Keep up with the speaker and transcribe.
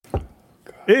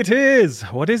It is.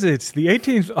 What is it? The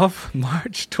 18th of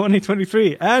March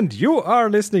 2023. And you are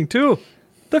listening to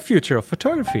The Future of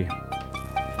Photography.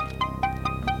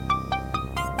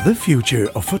 The Future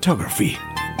of Photography.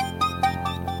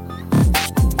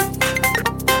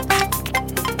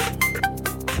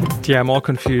 Yeah, I'm all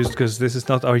confused because this is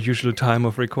not our usual time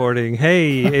of recording.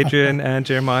 Hey, Adrian and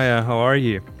Jeremiah, how are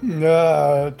you?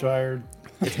 Tired.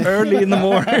 It's early in the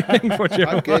morning for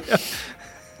Jeremiah. I'm good.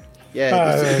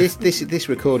 Yeah, this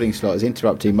recording slot is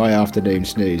interrupting my afternoon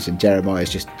snooze and Jeremiah's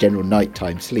just general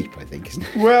nighttime sleep, I think, isn't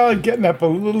it? Well, getting up a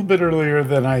little bit earlier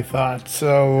than I thought.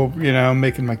 So,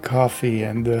 making my coffee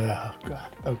and,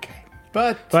 okay.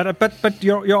 But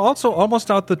you're also almost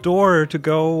out the door to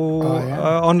go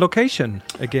on location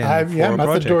again. I'm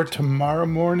out the door tomorrow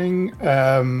morning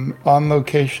on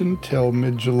location till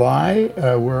mid-July,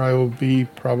 where I will be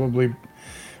probably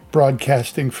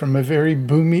broadcasting from a very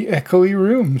boomy, echoey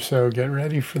room. So get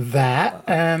ready for that.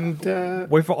 And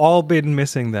we've all been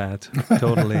missing that,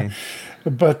 totally.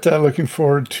 But looking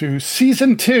forward to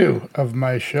season 2 of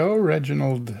my show,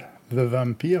 Reginald the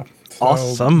Vampire. So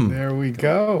awesome. There we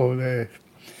go.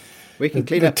 We can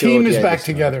clean up the team is back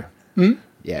together.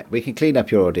 Yeah, we can clean up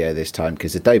your audio this time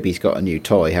because Adobe's got a new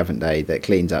toy, haven't they, that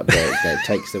cleans up, that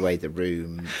takes away the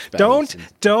room space.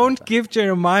 Don't give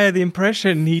Jeremiah the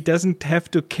impression he doesn't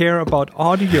have to care about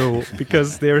audio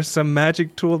because there's some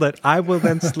magic tool that I will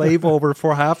then slave over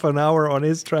for half an hour on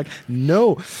his track.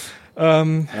 No.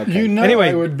 Okay. Anyway.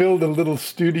 I would build a little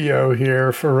studio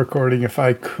here for recording if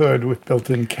I could with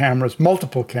built-in cameras,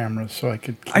 multiple cameras, so I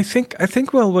could. I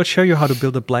think we'll show you how to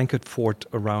build a blanket fort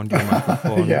around your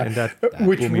microphone. Yeah, in that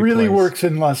which really works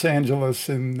in Los Angeles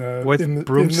in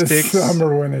the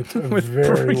summer when it's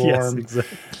very warm. Yes,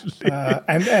 exactly.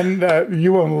 And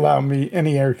you won't allow me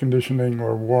any air conditioning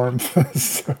or warmth.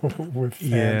 So with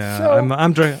fans. Yeah, so,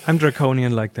 I'm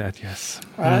draconian like that. Yes,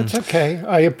 it's okay.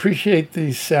 I appreciate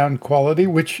the sound quality,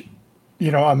 which,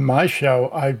 on my show,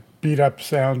 I beat up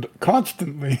sound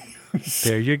constantly.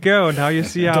 There you go. Now you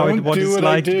see what it's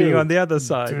like being on the other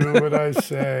side. Do what I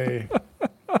say.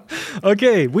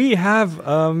 Okay, we have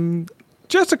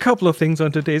just a couple of things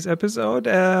on today's episode.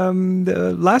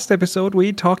 The last episode,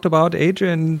 we talked about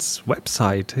Adrian's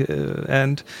website,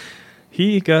 and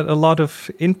he got a lot of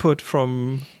input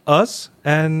from us,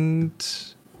 and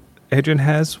Adrian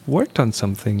has worked on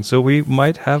something, so we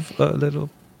might have a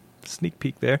little sneak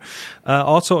peek there.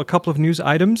 Also, a couple of news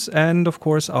items, and of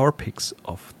course, our picks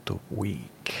of the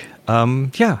week.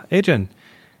 Adrian,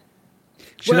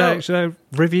 should I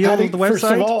reveal the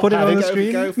website? All, put it on the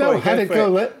screen? How did it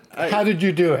go? How did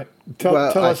you do it? Tell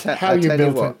us how you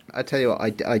built it. I tell you what,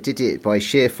 I did it by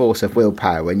sheer force of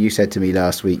willpower. When you said to me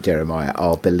last week, Jeremiah,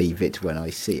 I'll believe it when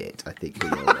I see it. I think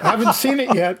I haven't seen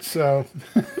it yet, so.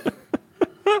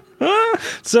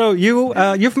 So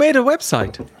you've made a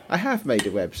website. I have made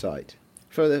a website.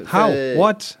 How?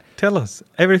 What? Tell us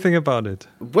everything about it.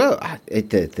 Well,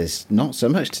 there's not so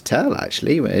much to tell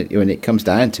actually. When it comes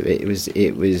down to it,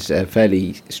 it was a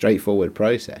fairly straightforward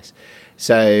process.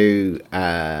 So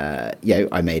I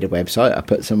made a website. I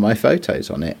put some of my photos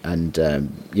on it, and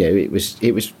it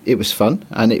was fun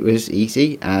and it was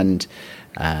easy and.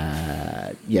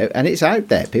 And it's out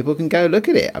there. People can go look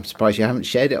at it. I'm surprised you haven't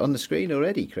shared it on the screen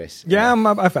already, Chris. Yeah,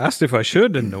 I've asked if I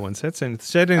should, and no one said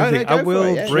anything. I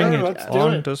will bring it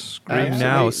on the screen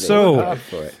now. So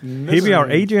here we are,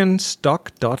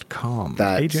 adrianstock.com.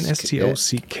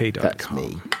 adrianstock.com. That's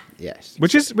me. Yes.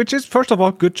 Which is first of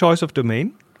all good choice of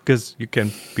domain because you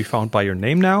can be found by your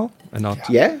name now and not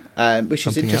which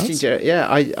is interesting. Else. Yeah,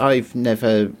 I've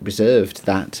never reserved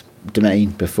that domain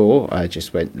before. I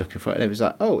just went looking for it and it was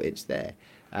like, it's there.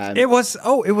 It was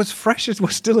fresh. It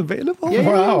was still available. Yeah,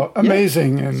 wow,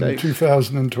 amazing in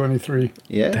 2023.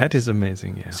 Yeah, that is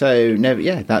amazing. Yeah. So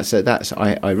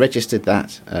I registered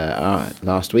that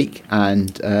last week and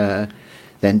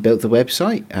then built the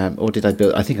website. Or did I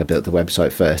build? I think I built the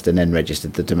website first and then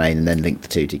registered the domain and then linked the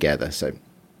two together. So,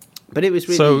 but it was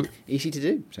really easy to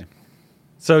do.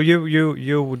 So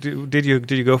did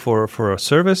you go for a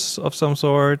service of some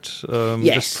sort?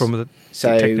 Yes. Just from the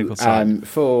technical side.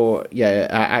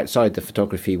 Outside the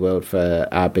photography world for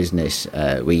our business,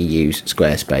 we use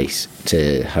Squarespace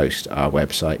to host our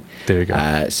website. There you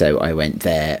go. So I went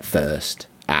there first,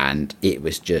 and it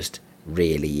was just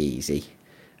really easy.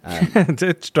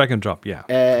 It's drag and drop, yeah.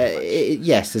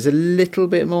 Yes, there's a little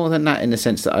bit more than that in the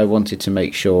sense that I wanted to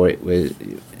make sure it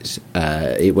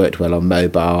worked well on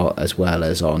mobile as well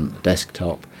as on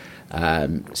desktop.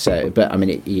 But I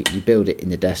mean, you build it in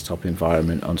the desktop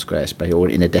environment on Squarespace or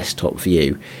in a desktop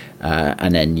view,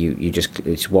 and then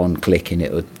it's one click and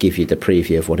it will give you the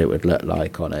preview of what it would look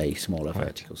like on a smaller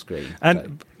vertical screen.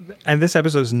 And this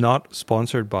episode is not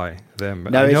sponsored by them.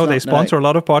 No, I know they not, sponsor a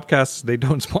lot of podcasts. They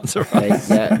don't sponsor us.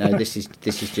 This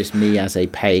is just me as a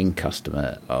paying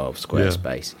customer of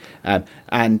Squarespace,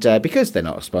 and because they're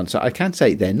not a sponsor, I can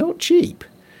say they're not cheap,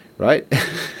 right?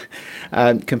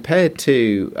 Compared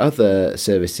to other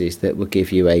services that will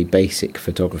give you a basic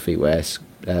photography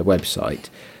website,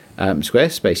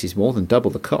 Squarespace is more than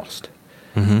double the cost.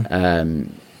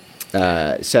 Mm-hmm.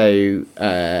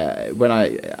 When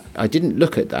I didn't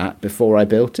look at that before I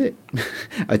built it.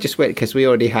 I just went, because we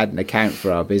already had an account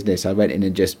for our business. I went in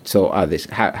and just thought,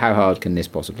 how hard can this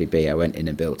possibly be? I went in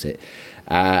and built it.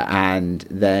 And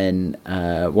then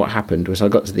what happened was I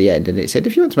got to the end and it said,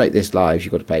 if you want to make this live,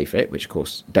 you've got to pay for it, which of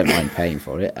course don't mind paying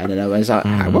for it. And then I was like,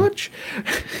 how much?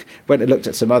 Went and looked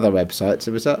at some other websites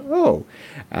and was like,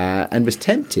 and was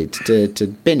tempted to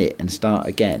bin it and start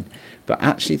again. But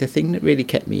actually the thing that really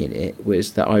kept me in it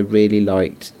was that I really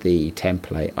liked the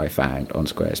template I found on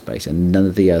Squarespace, and none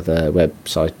of the other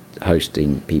website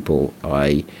hosting people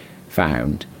I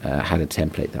found had a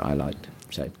template that I liked.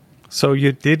 So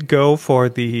you did go for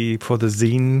the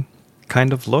zine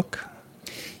kind of look?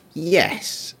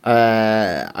 Yes.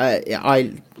 A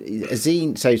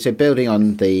zine, so building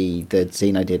on the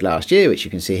zine I did last year, which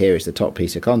you can see here is the top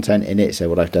piece of content in it. So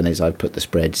what I've done is I've put the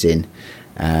spreads in,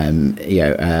 took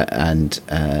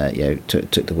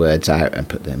the words out and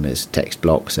put them as text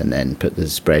blocks, and then put the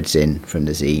spreads in from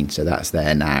the zine. So that's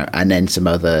there now, and then some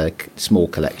other small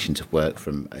collections of work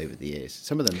from over the years.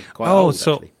 Some of them quite old,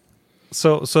 actually.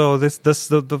 So this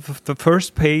the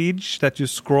first page that you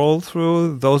scroll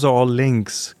through, those are all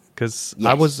links. Because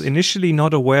I was initially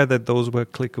not aware that those were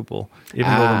clickable,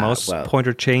 even though the mouse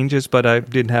pointer changes, but I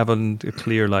didn't have a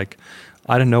clear,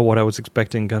 I don't know what I was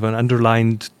expecting, kind of an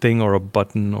underlined thing or a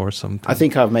button or something. I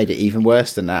think I've made it even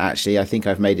worse than that, actually. I think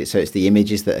I've made it so it's the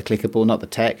images that are clickable, not the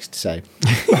text. So,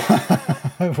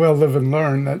 well, live and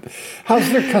learn.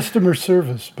 How's their customer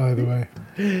service, by the way?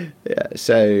 Yeah.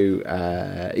 So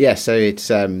it's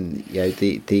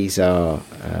these are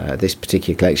this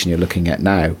particular collection you're looking at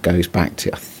now goes back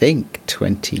to, I think,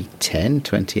 2010,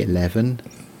 2011.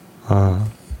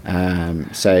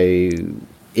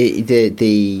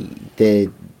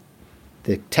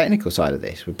 The technical side of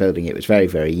this, we're building it, was very,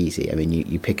 very easy. I mean,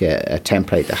 you pick a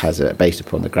template that has based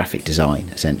upon the graphic design,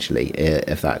 essentially,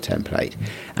 of that template.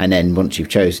 And then once you've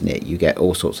chosen it, you get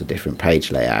all sorts of different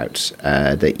page layouts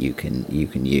that you can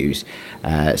use.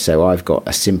 So I've got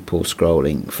a simple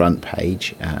scrolling front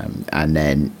page. And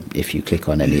then if you click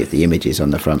on any of the images on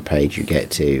the front page, you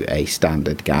get to a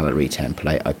standard gallery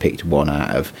template. I picked one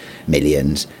out of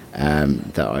millions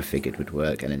that I figured would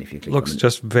work, and then if you click looks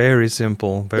just very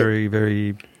simple,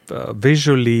 very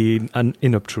visually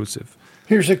inobtrusive.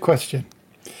 Here's a question: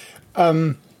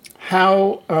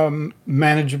 how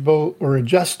manageable or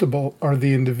adjustable are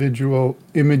the individual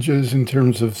images in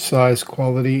terms of size,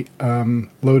 quality,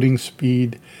 loading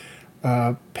speed,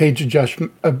 page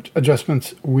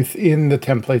adjustments within the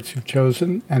templates you've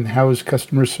chosen, and how is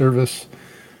customer service?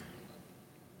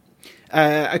 So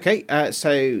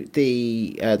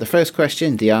the first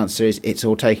question, the answer is it's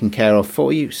all taken care of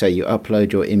for you. So you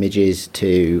upload your images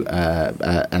to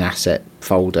an asset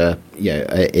folder,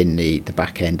 in the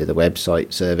back end of the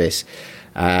website service,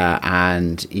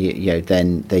 and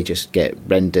then they just get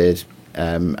rendered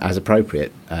as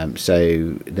appropriate.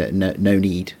 So no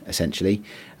need, essentially.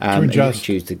 You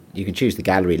can choose the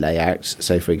gallery layouts.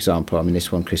 So, for example, I mean,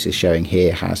 this one Chris is showing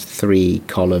here has 3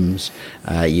 columns.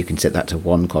 You can set that to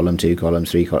 1 column, 2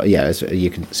 columns, 3 columns. Yeah, so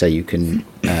you can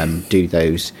do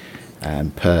those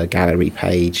per gallery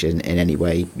page in any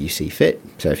way you see fit.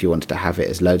 So, if you wanted to have it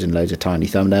as loads and loads of tiny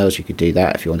thumbnails, you could do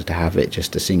that. If you wanted to have it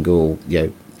just a single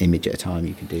image at a time,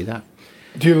 you can do that.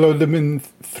 Do you load them in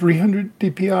 300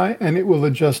 dpi and it will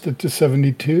adjust it to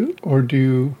 72, or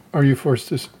are you forced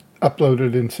to upload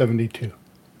it in 72?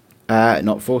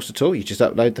 Not forced at all. You just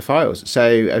upload the files. So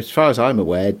as far as I'm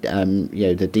aware,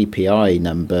 the DPI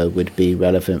number would be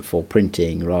relevant for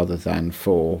printing rather than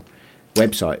for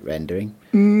website rendering.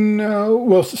 No,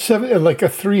 well, like a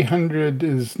 300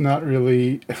 is not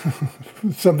really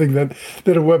something that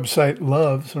a website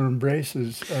loves or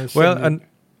embraces.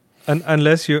 And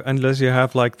unless you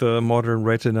have like the modern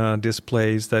Retina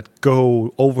displays that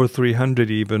go over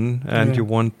 300 even, and you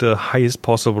want the highest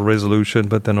possible resolution,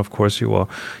 but then of course you are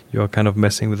kind of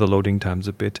messing with the loading times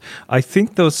a bit. I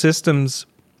think those systems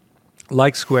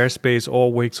like Squarespace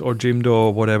or Wix or Jimdo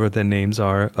or whatever their names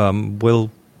are will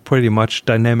pretty much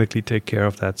dynamically take care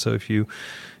of that. So if you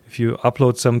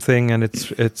upload something and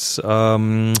it's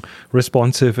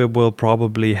responsive, it will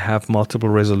probably have multiple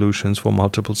resolutions for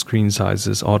multiple screen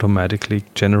sizes automatically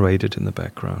generated in the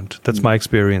background. That's my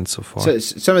experience so far. So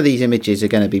some of these images are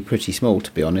going to be pretty small,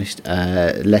 to be honest,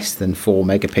 less than 4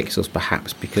 megapixels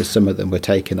perhaps, because some of them were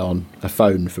taken on a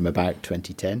phone from about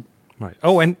 2010. Right.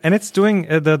 Oh, and it's doing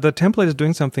the template is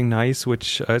doing something nice,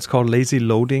 which it's called lazy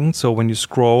loading. So when you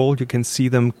scroll, you can see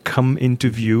them come into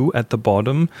view at the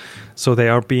bottom. So they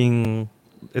are being.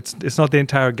 It's not the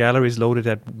entire gallery is loaded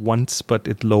at once, but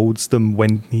it loads them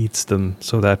when it needs them.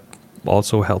 So that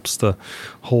also helps the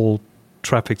whole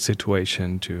traffic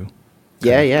situation too.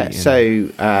 Yeah. So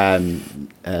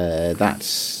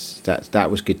that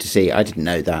was good to see. I didn't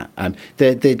know that.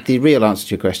 The real answer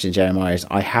to your question, Jeremiah, is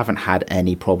I haven't had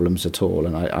any problems at all,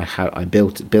 and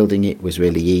building it was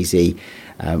really easy.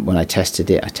 When I tested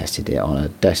it on a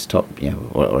desktop,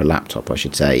 or a laptop, I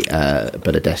should say,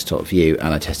 but a desktop view,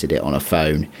 and I tested it on a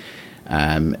phone.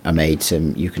 I made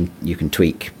some. You can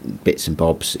tweak bits and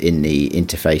bobs in the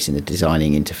interface, in the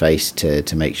designing interface,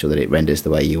 to make sure that it renders the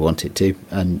way you want it to,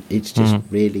 and it's just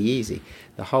really easy.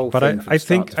 The whole thing. But I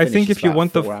think if you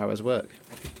want 4 hours work,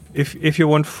 if you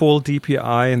want full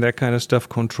DPI and that kind of stuff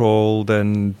control,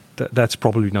 then that's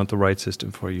probably not the right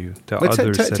system for you. There are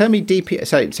others. Tell me DPI.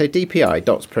 So DPI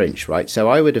dots per inch, right? So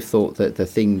I would have thought that the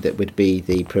thing that would be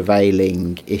the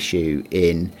prevailing issue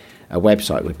in a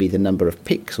website would be the number of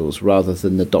pixels rather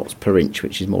than the dots per inch,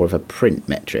 which is more of a print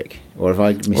metric. Or have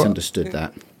I misunderstood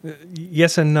that?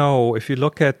 Yes and no. If you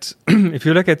look at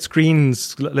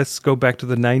screens, let's go back to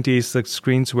the 90s. The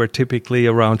screens were typically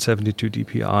around 72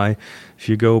 dpi. If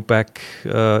you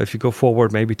go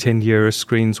forward maybe 10 years,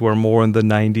 screens were more in the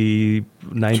 90s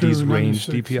range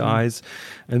DPIs,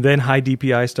 and then high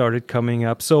DPI started coming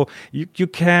up. So you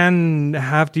can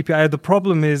have DPI. The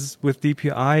problem is with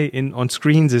DPI on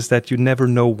screens is that you never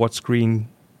know what screen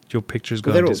your picture's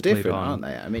going to display different, on. Aren't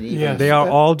they? I mean, they are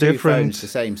all different. Phones the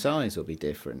same size will be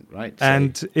different, right?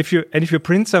 And if you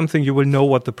print something, you will know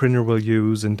what the printer will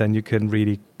use, and then you can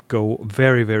really go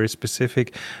very, very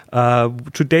specific.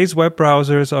 Today's web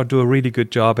browsers do a really good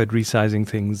job at resizing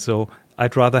things. So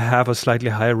I'd rather have a slightly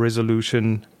higher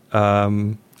resolution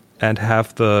and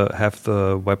have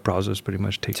the web browsers pretty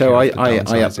much take care of the downsizing.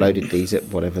 I uploaded these at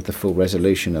whatever the full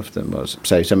resolution of them was.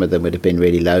 So some of them would have been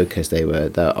really low because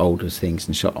they're older things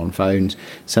and shot on phones.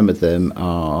 Some of them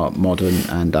are modern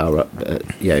and are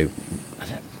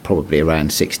probably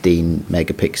around 16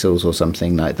 megapixels or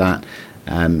something like that.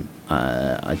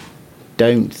 I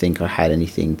don't think I had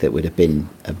anything that would have been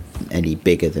any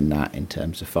bigger than that in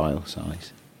terms of file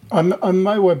size. On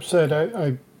my website,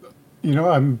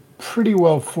 I'm pretty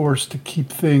well forced to keep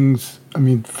things,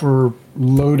 for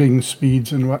loading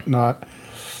speeds and whatnot,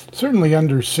 certainly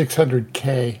under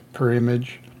 600K per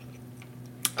image.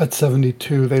 At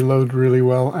 72, they load really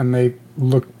well and they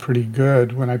look pretty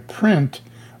good. When I print,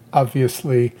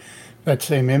 obviously, that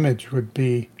same image would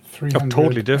be 300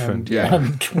 totally different,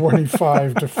 and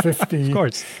 25 to 50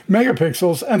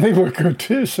 megapixels, and they look good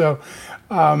too. So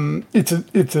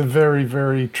it's a very,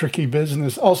 very tricky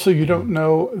business. Also, you don't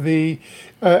know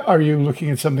are you looking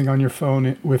at something on your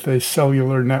phone with a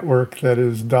cellular network that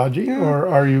is dodgy, or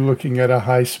are you looking at a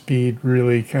high-speed,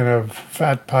 really kind of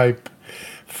fat pipe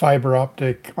fiber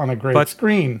optic on a great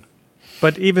screen?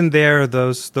 But even there,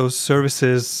 those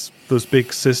services, those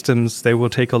big systems, they will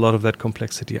take a lot of that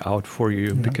complexity out for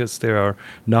you because there are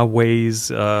now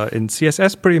ways in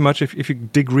CSS pretty much, if you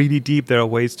dig really deep, there are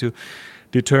ways to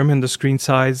determine the screen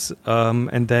size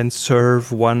and then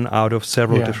serve one out of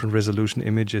several different resolution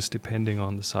images depending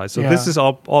on the size. So this is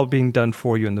all being done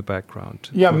for you in the background.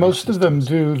 Yeah, most of them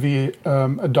do the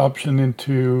adoption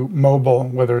into mobile,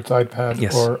 whether it's iPad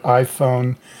or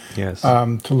iPhone,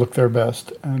 to look their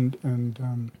best.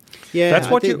 That's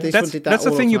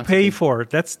the thing you pay for.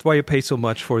 That's why you pay so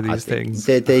much for these things.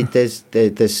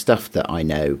 There's stuff that I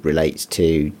know relates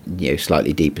to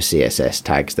slightly deeper CSS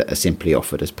tags that are simply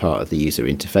offered as part of the user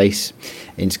interface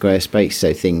in Squarespace.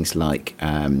 So things like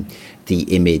the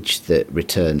image that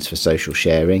returns for social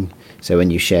sharing. So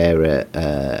when you share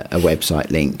a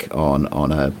website link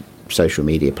on a social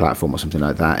media platform or something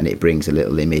like that, and it brings a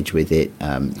little image with it,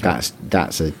 that's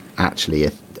actually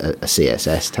a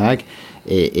CSS tag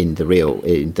in the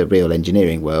real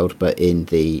engineering world. But in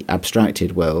the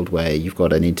abstracted world where you've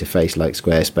got an interface like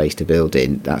Squarespace to build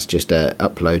in, that's just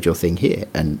upload your thing here,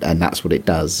 and that's what it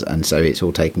does, and so it's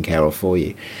all taken care of for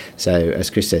you. So as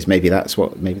Chris says, maybe that's where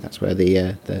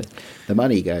the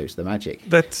money goes, the magic.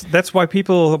 That's why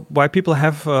people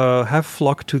have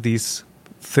flocked to these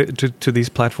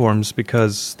platforms,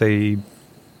 because they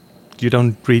you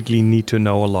don't really need to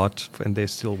know a lot, and they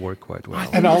still work quite well.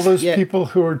 And all those Yeah. people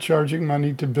who are charging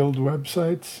money to build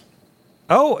websites.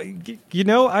 Oh, you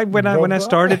know, when I Robot?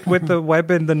 started with the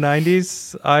web in the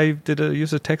 90s, I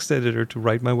use a text editor to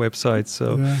write my website,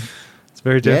 so Yeah. it's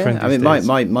very different. Yeah, I mean, these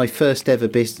days. my first ever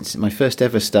business, my first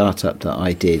ever startup that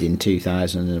I did in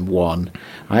 2001,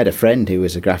 I had a friend who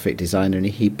was a graphic designer, and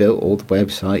he built all the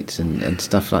websites and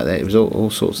stuff like that. It was all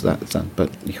sorts of that stuff. But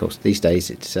of course, these days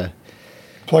it's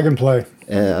Plug and play.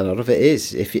 a lot of it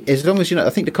is. As long as I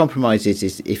think the compromise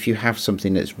is if you have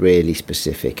something that's really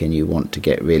specific and you want to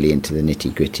get really into the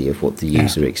nitty gritty of what the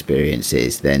user experience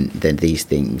is, then these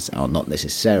things are not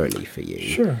necessarily for you.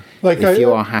 Sure. Like If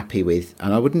you are happy with,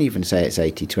 and I wouldn't even say it's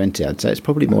 80-20, I'd say it's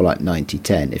probably more like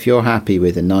 90-10. If you're happy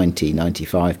with a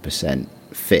 90-95%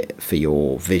 fit for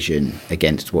your vision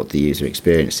against what the user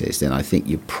experience is, then I think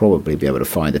you'd probably be able to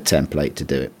find a template to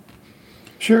do it.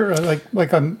 Sure,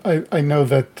 I know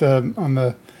that on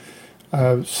the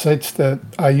sites that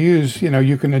I use,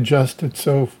 you can adjust it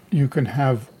so you can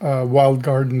have wild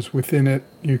gardens within it.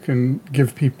 You can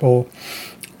give people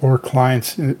or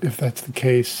clients, if that's the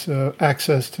case,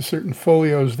 access to certain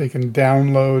folios. They can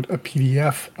download a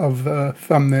PDF of the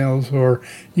thumbnails or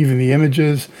even the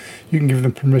images. You can give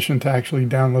them permission to actually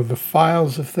download the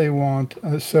files if they want.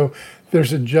 So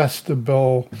there's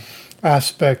adjustable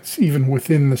aspects even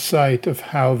within the site of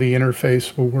how the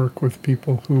interface will work with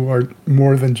people who are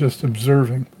more than just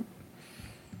observing.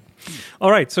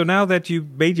 All right. So now that you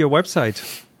made your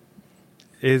website,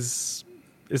 is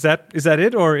that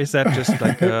it, or is that just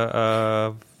like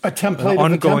A template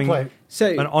ongoing- of a template. So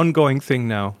an ongoing thing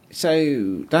now?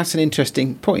 So that's an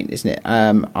interesting point, isn't it?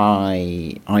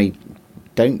 I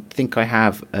don't think I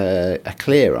have a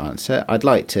clear answer. I'd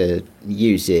like to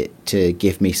use it to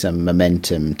give me some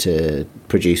momentum to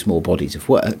produce more bodies of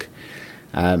work.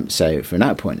 So from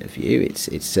that point of view,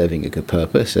 it's serving a good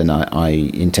purpose, and I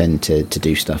intend to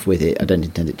do stuff with it. I don't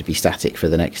intend it to be static for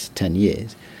the next 10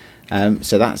 years.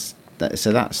 So that's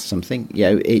something.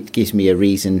 It gives me a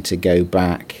reason to go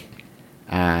back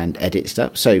and edit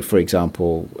stuff. So, for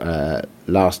example,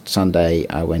 last Sunday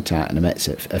I went out and I met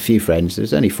a few friends. There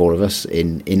was only 4 of us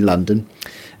in London,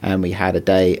 and we had a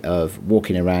day of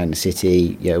walking around the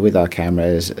city, with our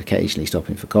cameras, occasionally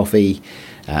stopping for coffee,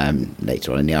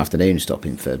 later on in the afternoon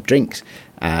stopping for drinks,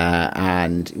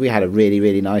 and we had a really,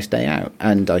 really nice day out.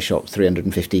 And I shot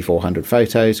 350, 400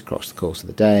 photos across the course of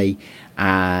the day.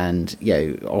 And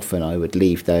often I would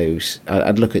leave those.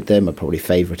 I'd look at them. I'd probably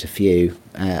favourite a few,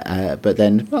 but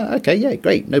then, okay, yeah,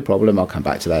 great, no problem. I'll come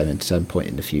back to them at some point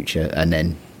in the future, and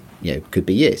then, could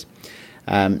be years.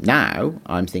 Now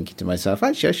I'm thinking to myself,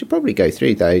 actually, I should probably go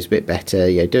through those a bit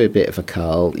better. Do a bit of a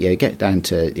cull. Get down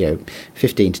to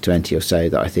 15 to 20 or so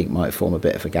that I think might form a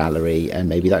bit of a gallery, and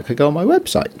maybe that could go on my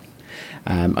website.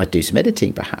 I'd do some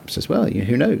editing perhaps as well.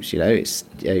 Who knows? It's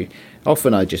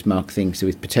often I just mark things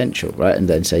with potential, right, and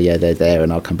then say, they're there,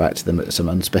 and I'll come back to them at some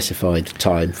unspecified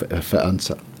time for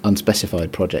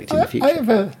unspecified project in the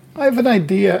future. I have an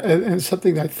idea and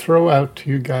something I throw out to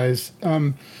you guys.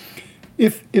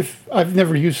 If I've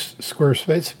never used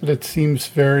Squarespace, but it seems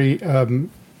very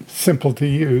simple to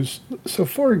use. So,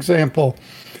 for example,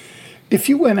 if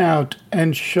you went out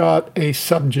and shot a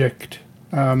subject,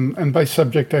 and by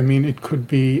subject I mean it could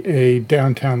be a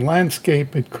downtown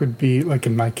landscape, it could be, like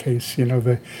in my case,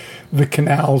 the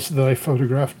canals that I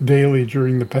photographed daily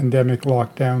during the pandemic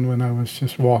lockdown when I was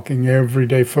just walking every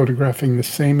day, photographing the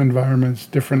same environments,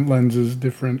 different lenses,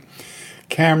 different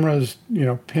cameras,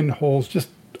 pinholes, just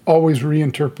always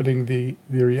reinterpreting the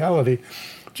reality.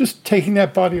 Just taking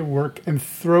that body of work and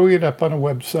throwing it up on a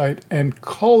website and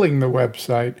calling the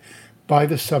website by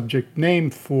the subject name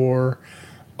for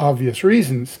obvious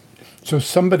reasons. So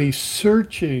somebody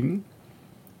searching,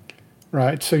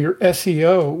 right? So your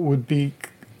SEO would be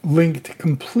linked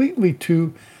completely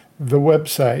to the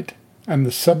website and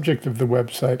the subject of the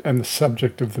website and the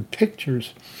subject of the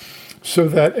pictures, so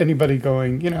that anybody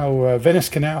going, Venice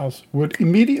Canals would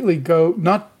immediately go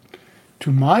not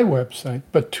to my website,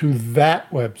 but to that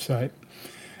website.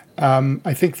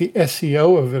 I think the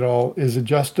SEO of it all is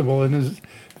adjustable, and is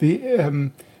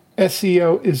the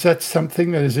SEO, is that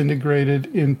something that is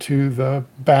integrated into the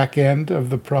back end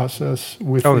of the process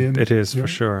within? Oh, it is for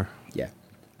sure. Yeah.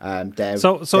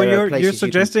 So you're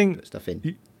suggesting stuff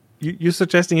in. You're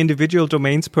suggesting individual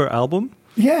domains per album?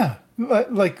 Yeah.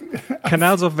 like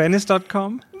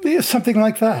Canalsofvenice.com? yeah, something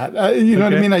like that. You know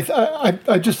what I Okay. mean?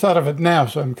 I just thought of it now,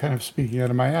 so I'm kind of speaking out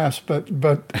of my ass. But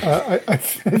I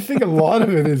think a lot of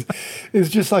it is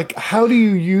just like, how do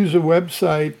you use a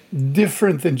website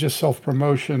different than just self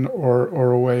promotion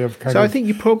or a way of kind So of. I think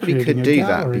you probably creating could a do that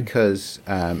gallery? because,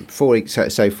 for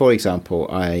example,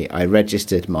 I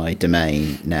registered my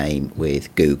domain name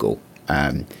with Google,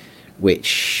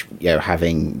 which,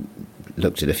 having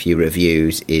looked at a few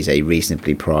reviews, is a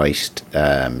reasonably priced,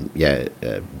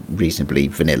 reasonably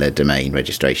vanilla domain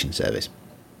registration service.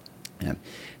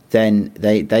 Then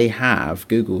they have,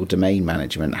 Google Domain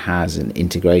Management has an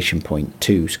integration point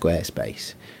to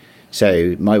Squarespace.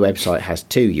 So my website has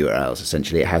two URLs,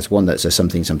 essentially. It has one that's a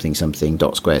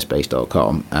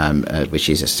something.squarespace.com, which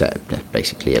is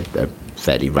basically a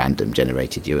fairly random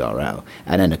generated URL.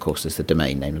 And then, of course, there's the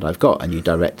domain name that I've got, and you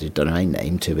direct the domain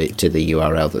name to the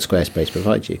URL that Squarespace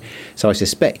provides you. So I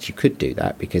suspect you could do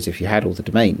that, because if you had all the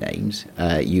domain names,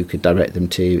 you could direct them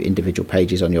to individual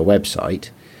pages on your website,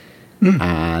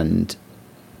 and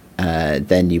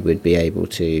then you would be able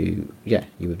to,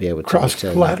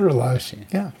 Cross-collateralize.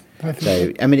 Yeah. I think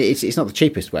So, I mean, it's not the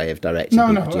cheapest way of directing No,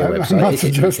 people to your website. I'm not is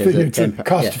it? suggesting Because it's a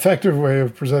cost-effective way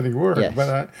of presenting work, Yes.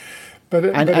 but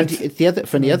And it's, the other,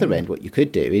 from the other end, what you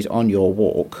could do is on your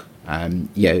walk, on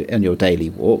your daily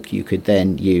walk, you could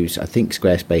then use, I think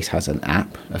Squarespace has an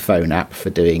app, a phone app for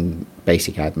doing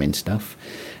basic admin stuff.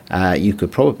 You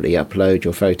could probably upload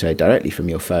your photo directly from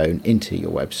your phone into your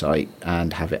website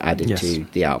and have it added Yes. to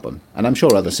the album. And I'm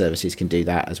sure other services can do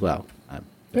that as well.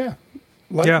 yeah.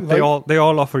 They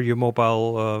all offer you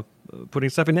mobile putting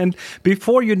stuff in, and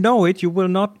before you know it, you will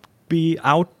not be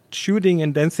out shooting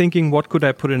and then thinking, what could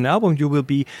I put in an album? You will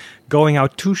be going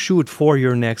out to shoot for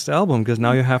your next album, because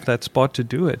now you have that spot to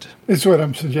do it. It's what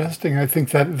I'm suggesting. I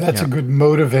think that's a good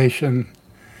motivation,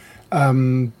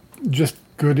 just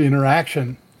good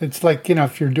interaction. It's like,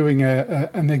 if you're doing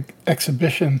an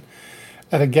exhibition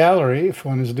at a gallery, if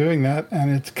one is doing that,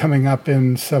 and it's coming up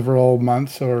in several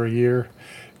months or a year,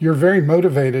 you're very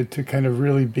motivated to kind of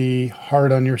really be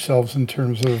hard on yourselves in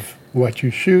terms of what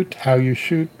you shoot, how you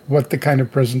shoot, what the kind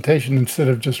of presentation, instead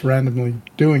of just randomly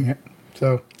doing it.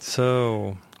 So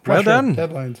well well done.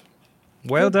 Deadlines.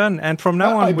 Well done. And from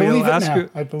now on, I we'll believe it ask now. you.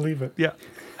 I believe it. Yeah.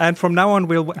 And from now on,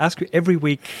 we'll ask you every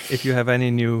week if you have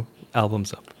any new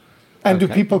albums up. And do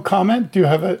Okay. people comment? Do you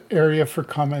have an area for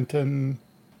comment and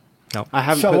No. I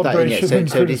haven't put that in yet, Celebration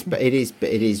so and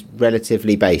it is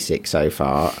relatively basic so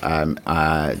far.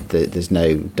 There's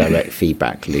no direct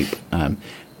feedback loop.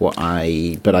 But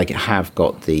I have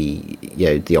got the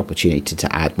opportunity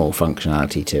to add more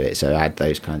functionality to it. So add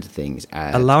those kinds of things.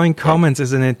 Allowing comments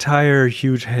is an entire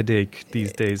huge headache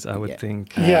these days, I would Yeah. I'm think.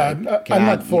 can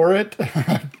not add- for it,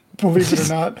 believe it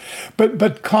or not.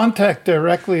 But contact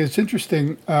directly is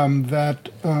interesting. That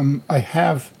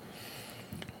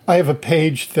I have a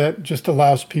page that just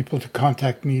allows people to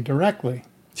contact me directly.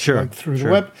 Sure. Like through sure.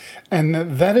 the web, and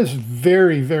that is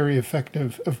very, very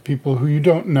effective of people who you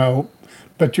don't know,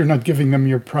 but you're not giving them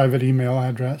your private email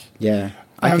address. Yeah.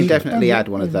 I can And- definitely and- add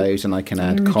one of those, and I can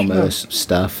add reach commerce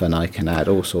stuff, and I can add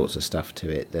all sorts of stuff to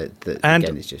it that And-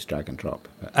 again is just drag and drop.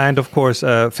 But And of course,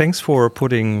 thanks for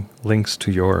putting links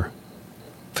to your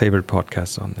favorite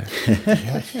podcasts on there.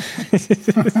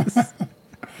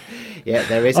 yeah,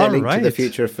 there is a All link to the right.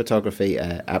 future of photography.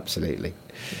 Absolutely.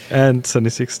 And Sunny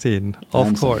 16, of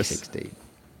And course. 16.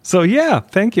 So yeah,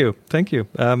 thank you.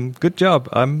 Good job.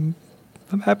 I'm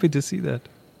happy to see that.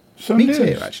 So Me news.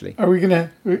 too, actually. Are we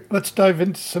let's dive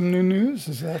into some new news?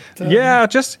 Is that Yeah,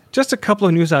 just a couple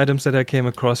of news items that I came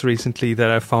across recently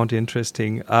that I found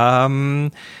interesting.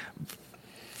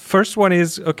 First one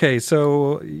is, okay,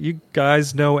 so you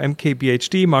guys know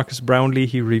MKBHD, Marcus Brownlee.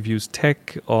 He reviews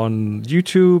tech on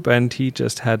YouTube, and he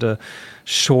just had a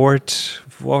short,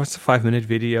 5-minute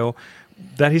video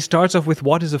that he starts off with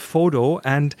what is a photo,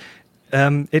 and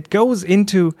it goes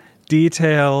into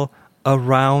detail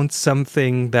around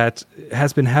something that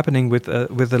has been happening with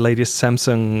the latest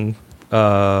Samsung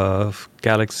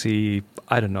Galaxy,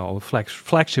 I don't know,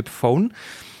 flagship phone.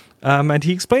 And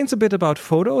he explains a bit about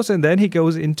photos, and then he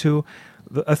goes into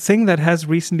a thing that has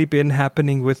recently been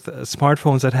happening with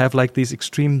smartphones that have like these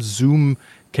extreme zoom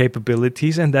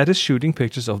capabilities, and that is shooting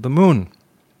pictures of the moon.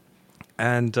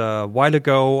 And a while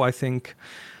ago, I think,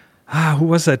 who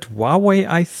was that? Huawei,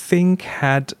 I think,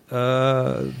 had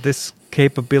this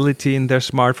capability in their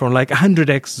smartphone, like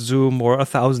 100x zoom or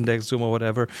 1000x zoom or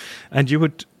whatever. And you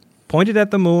would point it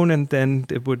at the moon, and then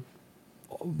it would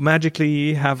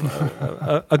magically have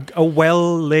a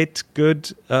well lit,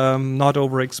 good, not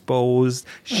overexposed,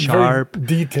 sharp,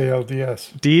 very detailed,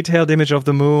 yes, detailed image of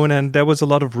the moon. And there was a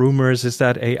lot of rumors: is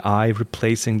that AI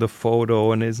replacing the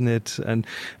photo, and isn't it?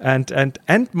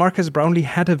 And Marcus Brownlee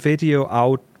had a video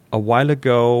out a while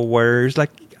ago where it's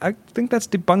like, I think that's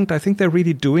debunked. I think they're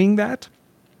really doing that,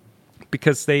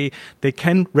 because they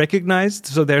can recognize,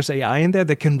 so there's AI in there,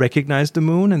 they can recognize the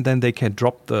moon, and then they can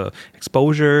drop the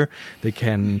exposure, they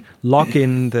can lock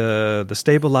in the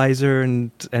stabilizer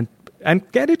and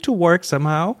get it to work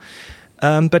somehow.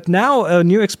 But now a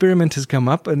new experiment has come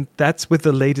up, and that's with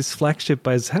the latest flagship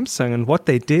by Samsung. And what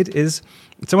they did is,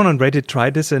 someone on Reddit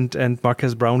tried this, and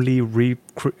Marcus Brownlee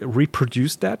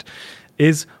reproduced that,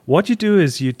 is what you do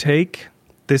is you take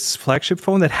this flagship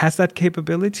phone that has that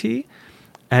capability,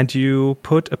 and you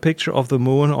put a picture of the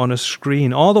moon on a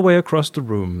screen all the way across the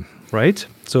room, right?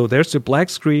 So there's a black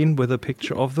screen with a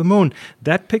picture of the moon.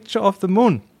 That picture of the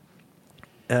moon,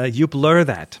 you blur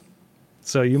that.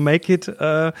 So you make it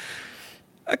a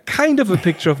kind of a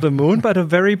picture of the moon, but a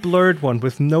very blurred one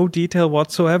with no detail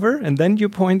whatsoever. And then you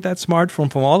point that smartphone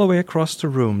from all the way across the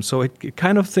room. So it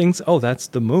kind of thinks, oh, that's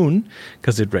the moon,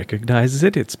 because it recognizes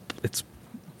it. It's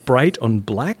bright on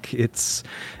black. It's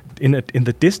in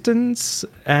the distance,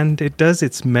 and it does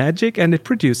its magic, and it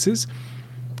produces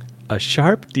a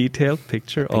sharp, detailed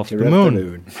picture of the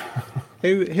moon.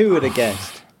 Who would have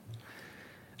guessed?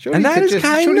 Surely And that is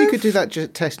surely you could do that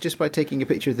test just by taking a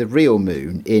picture of the real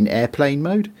moon in airplane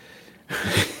mode.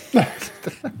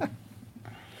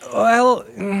 Well,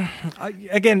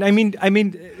 again, I mean,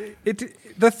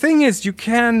 the thing is, you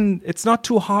can. It's not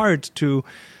too hard to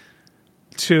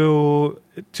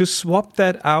swap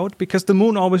that out, because the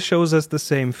moon always shows us the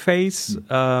same face,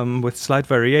 with slight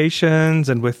variations,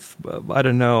 and with I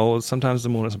don't know. Sometimes the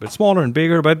moon is a bit smaller and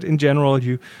bigger, but in general,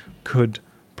 you could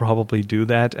probably do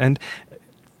that. And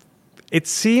it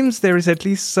seems there is at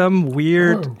least some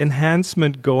weird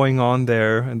enhancement going on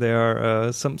there, and there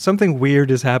are something weird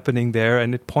is happening there,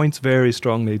 and it points very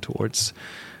strongly towards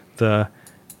the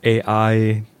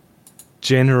AI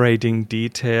generating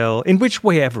detail in which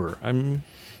way ever.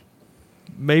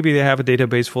 Maybe they have a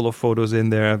database full of photos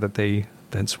in there that they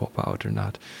then swap out or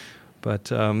not. But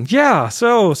so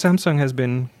Samsung has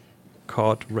been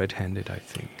caught red-handed, I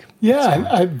think.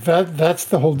 Yeah, that's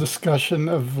the whole discussion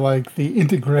of like the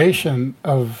integration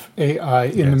of AI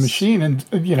in the machine. And,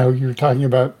 you're talking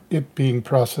about it being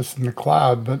processed in the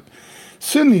cloud, but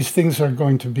soon these things are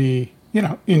going to be,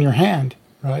 in your hand,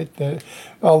 right?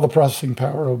 All the processing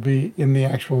power will be in the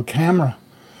actual camera.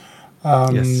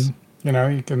 Yes.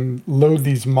 You can load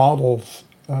these models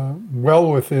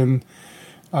well within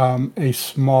a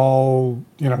small,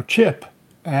 chip.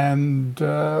 And,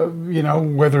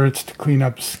 whether it's to clean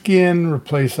up skin,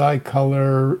 replace eye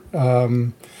color,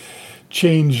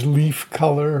 change leaf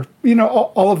color,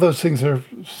 all of those things are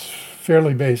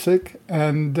fairly basic.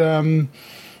 And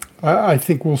I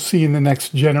think we'll see in the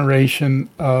next generation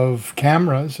of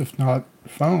cameras, if not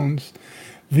phones,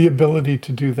 the ability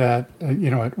to do that,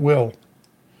 at will.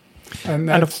 And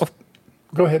that's...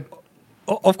 Go ahead.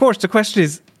 Of course, the question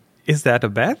is that a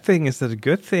bad thing? Is that a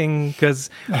good thing? Because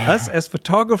us as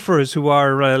photographers who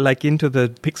are into the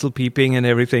pixel peeping and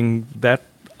everything, that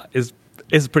is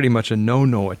pretty much a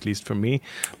no-no, at least for me.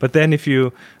 But then if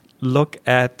you look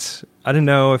at, the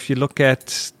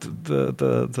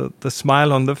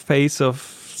smile on the face of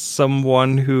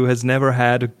someone who has never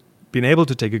been able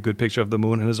to take a good picture of the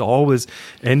moon and has always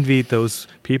envied those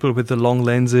people with the long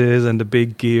lenses and the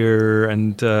big gear,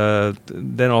 and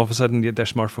then all of a sudden their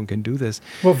smartphone can do this.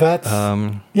 Well,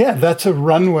 that's a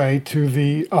runway to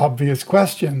the obvious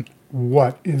question: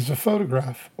 what is a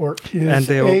photograph, or is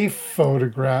a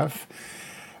photograph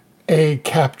a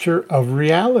capture of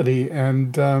reality?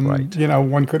 And right.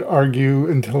 One could argue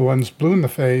until one's blue in the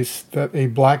face that a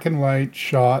black and white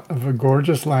shot of a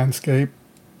gorgeous landscape,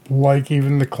 like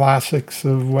even the classics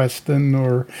of Weston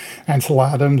or Ansel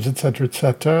Adams, et cetera,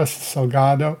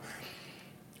 Salgado,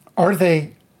 are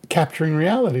they capturing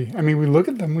reality? I mean, we look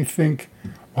at them, we think,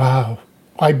 wow,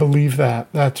 I believe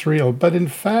that's real. But in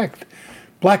fact,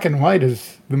 black and white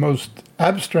is the most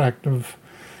abstract of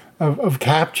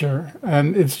capture.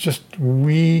 And it's just,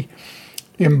 we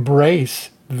embrace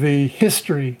the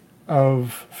history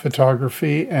of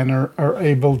photography and are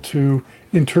able to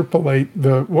interpolate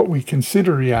what we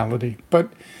consider reality. But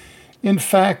in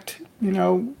fact,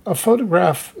 a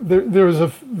photograph, there was a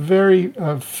very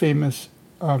famous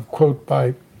quote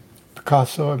by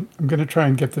Picasso. I'm going to try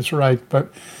and get this right,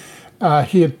 but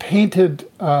he had painted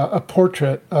a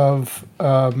portrait of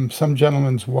some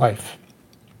gentleman's wife.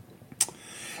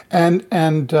 And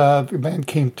the man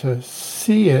came to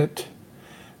see it,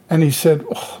 and he said,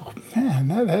 "Oh man,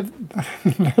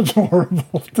 that's horrible.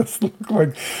 It doesn't look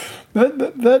like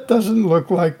that doesn't look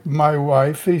like my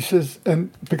wife." He says, and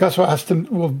Picasso asked him,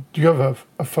 "Well, do you have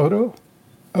a photo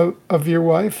of your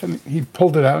wife?" And he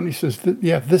pulled it out, and he says,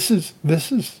 "Yeah, this is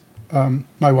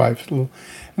my wife's little."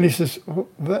 And he says, "Oh,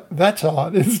 that's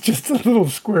odd. It's just a little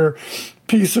square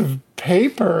piece of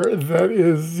paper that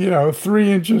is,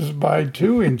 3 inches by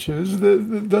 2 inches.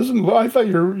 That doesn't. I thought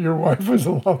your wife was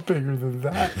a lot bigger than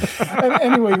that." And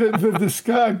anyway, this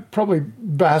guy, probably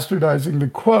bastardizing the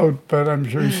quote, but I'm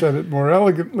sure he said it more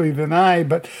elegantly than I.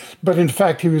 But in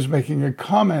fact, he was making a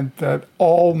comment that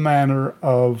all manner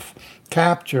of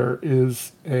capture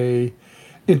is a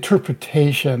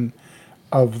interpretation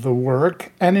of the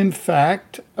work, and in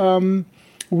fact,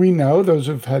 we know, those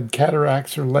who've had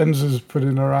cataracts or lenses put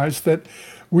in our eyes, that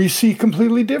we see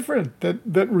completely different.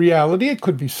 That reality, it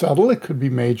could be subtle, it could be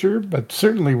major, but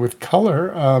certainly with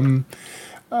color,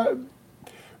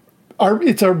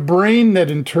 it's our brain that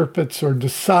interprets or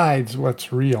decides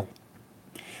what's real,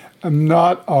 and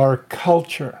not our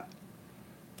culture.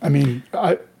 I mean,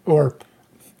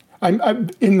 I'm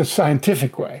in the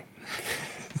scientific way.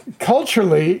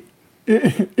 Culturally,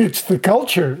 it's the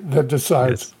culture that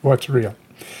decides what's real.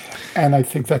 And I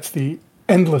think that's the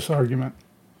endless argument.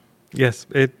 Yes,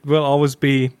 it will always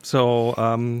be. So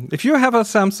if you have a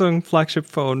Samsung flagship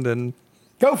phone, then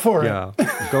go for it. Yeah,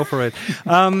 go for it.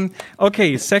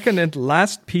 Okay, second and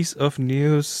last piece of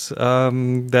news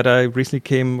that I recently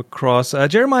came across.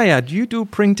 Jeremiah, do you do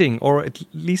printing? Or at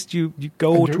least you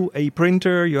go to a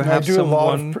printer, you have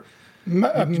someone... You do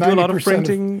a lot of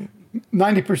printing?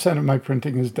 90% of my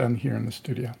printing is done here in the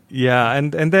studio. Yeah,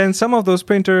 and then some of those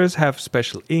printers have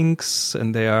special inks,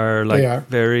 and they are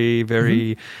very,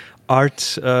 very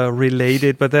art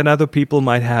related. But then other people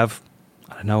might have,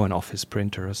 I don't know, an office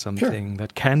printer or something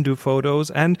that can do photos.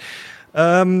 And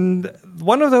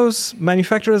one of those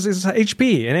manufacturers is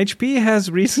HP, and HP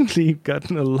has recently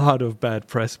gotten a lot of bad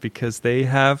press because they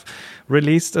have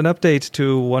released an update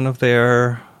to one of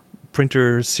their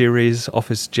printer series,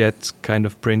 Office Jet kind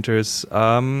of printers,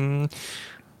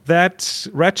 that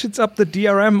ratchets up the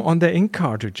DRM on their ink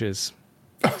cartridges.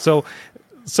 So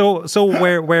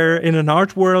where in an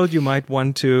art world you might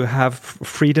want to have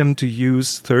freedom to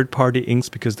use third-party inks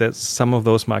because some of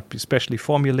those might be specially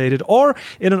formulated, or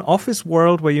in an office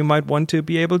world where you might want to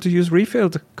be able to use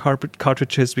refilled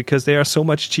cartridges because they are so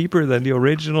much cheaper than the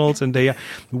originals, and they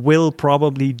will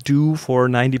probably do for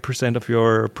 90% of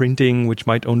your printing, which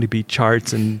might only be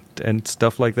charts and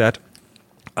stuff like that.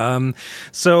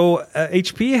 So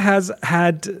HP has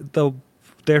had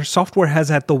their software has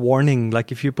had the warning,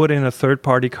 like if you put in a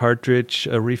third-party cartridge,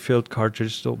 a refilled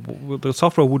cartridge, the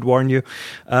software would warn you,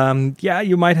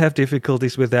 you might have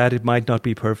difficulties with that. It might not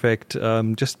be perfect.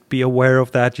 Just be aware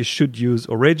of that. You should use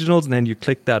originals, and then you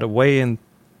click that away, and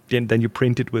then you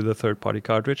print it with a third-party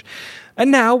cartridge. And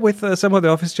now with some of the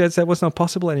Office Jets, that was not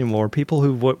possible anymore. People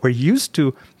who were used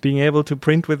to being able to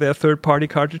print with their third-party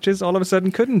cartridges all of a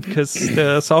sudden couldn't because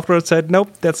the software said, nope,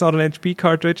 that's not an HP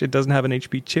cartridge. It doesn't have an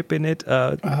HP chip in it.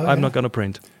 I'm not going to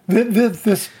print.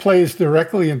 This plays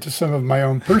directly into some of my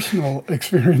own personal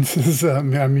experiences.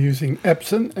 I'm using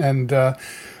Epson, and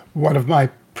one of my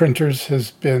printers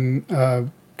has been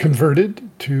converted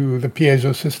to the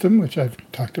piezo system, which I've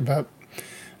talked about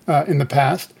in the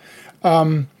past.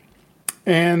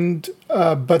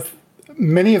 But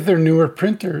many of their newer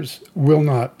printers will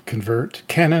not convert.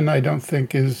 Canon, I don't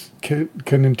think,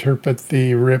 can interpret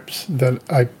the RIPs that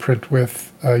I print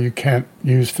with. You can't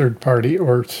use third party,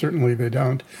 or certainly they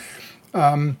don't.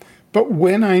 But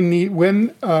when I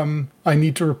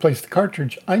need to replace the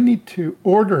cartridge, I need to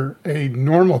order a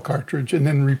normal cartridge and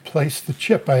then replace the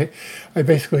chip. I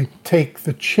basically take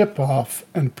the chip off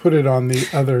and put it on the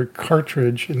other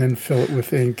cartridge and then fill it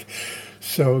with ink.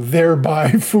 So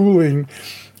thereby fooling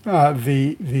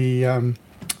the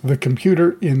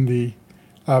computer in the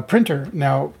printer.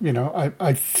 Now,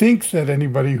 I think that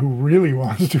anybody who really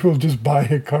wants to will just buy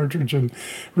a cartridge and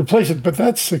replace it, but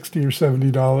that's $60 or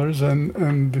 $70,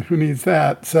 and who needs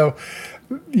that? So,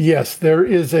 yes, there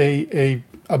is a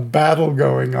battle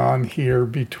going on here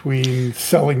between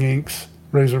selling inks,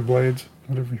 razor blades,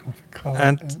 whatever you want to call it.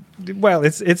 And well,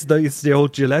 it's the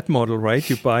old Gillette model, right?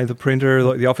 You buy the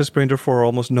printer, the office printer, for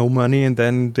almost no money, and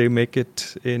then they make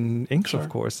it in inks, of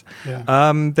course. Yeah.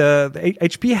 The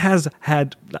HP has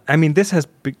had. I mean, this has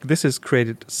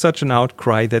created such an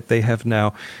outcry that they have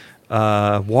now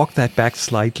walk that back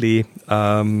slightly.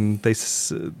 They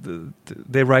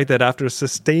write that after a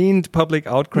sustained public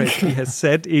outcry, HP has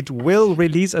said it will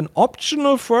release an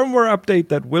optional firmware update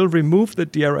that will remove the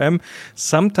DRM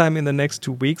sometime in the next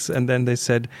 2 weeks. And then they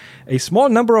said a small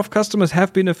number of customers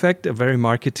have been affected. Very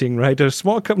marketing, right? A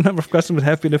small number of customers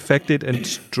have been affected,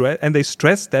 and they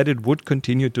stressed that it would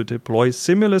continue to deploy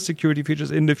similar security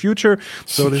features in the future.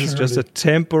 So this is just a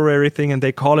temporary thing, and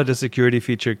they call it a security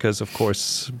feature because, of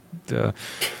course, it'll.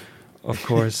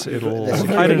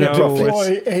 I don't know.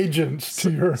 Deploy agents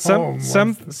to your home.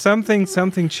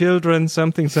 Something children,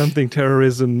 something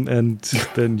terrorism, and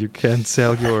then you can't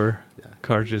sell your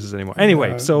cartridges anymore.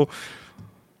 Anyway, so.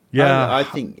 Yeah, I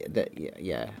think that.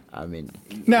 Yeah. I mean,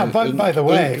 now, by the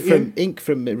way, ink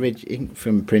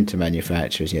from printer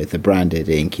manufacturers, the branded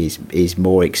ink is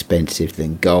more expensive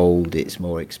than gold. It's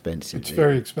more expensive. It's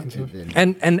very expensive.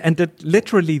 And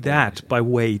literally that by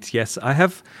weight. Yes, I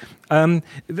have.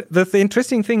 The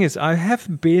interesting thing is, I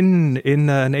have been in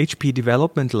an HP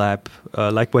development lab,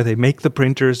 like where they make the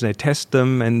printers and they test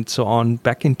them and so on.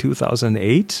 Back in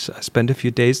 2008, I spent a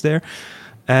few days there,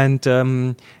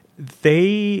 and.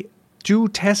 They do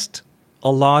test a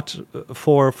lot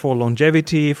for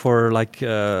longevity, for like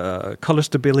color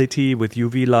stability with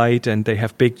UV light, and they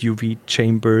have big UV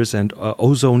chambers and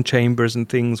ozone chambers and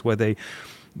things where they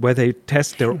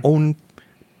test their own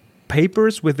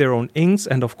papers with their own inks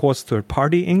and of course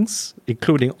third-party inks,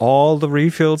 including all the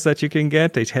refills that you can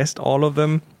get. They test all of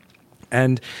them.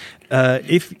 And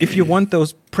if you want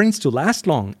those prints to last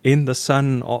long in the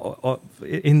sun or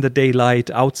in the daylight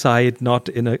outside, not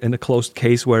in a closed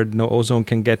case where no ozone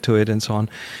can get to it and so on,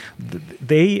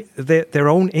 their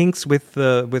own inks with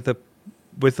the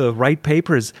right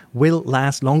papers will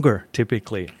last longer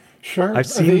typically. Sure, I've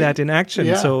seen that in action.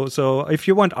 Yeah. So if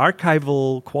you want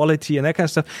archival quality and that kind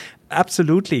of stuff,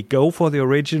 absolutely go for the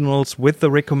originals with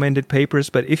the recommended papers.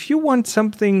 But if you want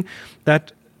something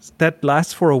that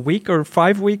lasts for a week or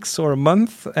 5 weeks or a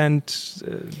month and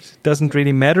doesn't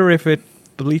really matter if it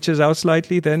bleaches out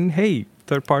slightly, then hey,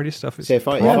 third-party stuff is. So if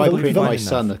I print my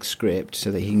son a script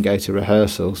so that he can go to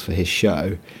rehearsals for his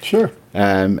show, sure.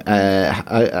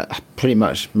 I pretty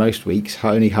much most weeks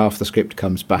only half the script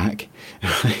comes back.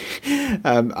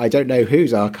 I don't know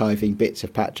who's archiving bits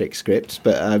of Patrick's scripts,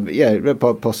 but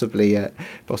possibly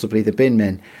the bin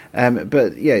men.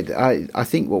 But yeah, I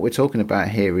think what we're talking about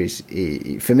here is,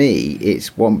 for me, it's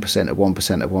 1% of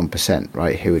 1% of 1%,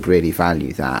 right? Who would really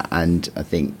value that? And I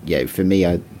think, for me,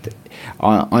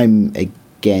 I'm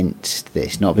against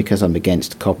this, not because I'm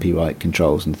against copyright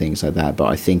controls and things like that, but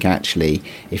I think actually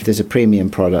if there's a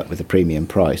premium product with a premium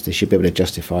price, they should be able to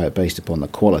justify it based upon the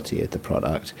quality of the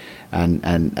product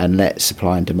and let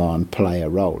supply and demand play a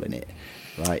role in it,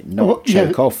 right? Not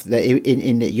choke off.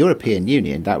 In the European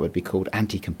Union, that would be called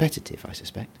anti-competitive, I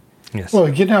suspect. Yes. Well,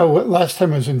 last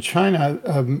time I was in China,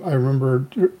 I remember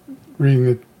reading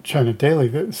the China Daily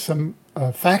that some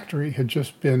factory had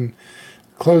just been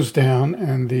closed down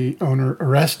and the owner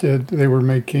arrested. They were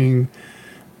making,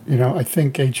 I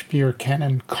think HP or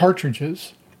Canon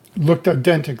cartridges, looked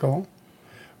identical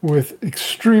with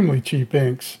extremely cheap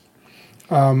inks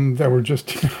that were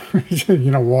just,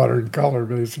 water and color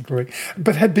basically,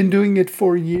 but had been doing it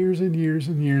for years and years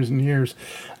and years and years.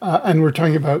 And we're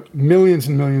talking about millions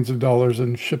and millions of dollars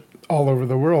and shipped all over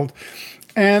the world.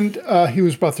 And he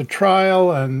was brought to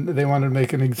trial, and they wanted to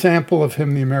make an example of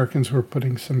him. The Americans were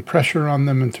putting some pressure on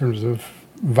them in terms of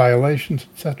violations,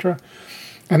 etc.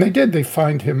 And they did. They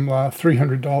fined him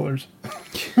 $300.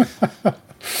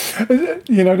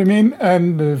 You know what I mean?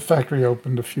 And the factory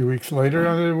opened a few weeks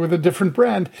later with a different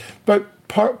brand. But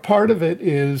part of it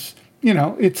is,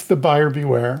 it's the buyer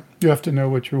beware. You have to know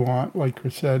what you want, like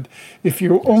Chris said. If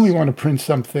you only want to print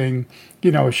something,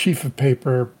 a sheaf of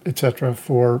paper, etc.,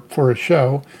 for a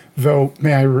show, though,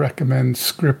 may I recommend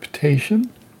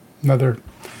Scriptation, another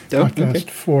podcast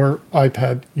for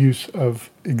iPad use of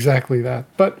exactly that.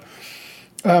 But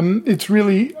it's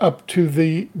really up to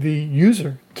the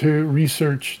user to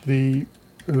research the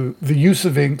use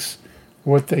of inks,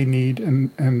 what they need,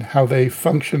 and how they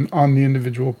function on the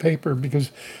individual paper.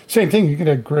 Because same thing, you can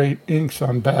have great inks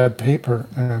on bad paper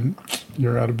and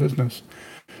you're out of business.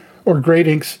 Or great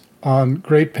inks on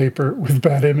great paper with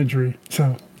bad imagery.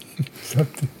 So it's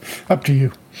up to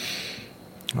you.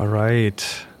 All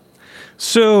right.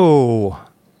 So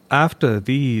after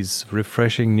these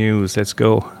refreshing news, let's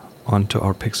go on to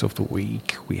our picks of the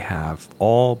week. We have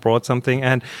all brought something,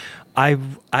 and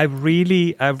I'm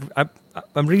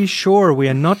really sure we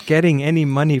are not getting any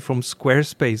money from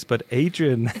Squarespace, but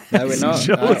Adrian. No, we're not.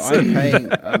 No, I'm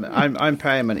paying. I'm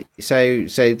paying money. So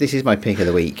this is my pick of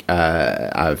the week.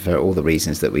 For all the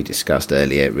reasons that we discussed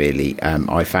earlier. Really,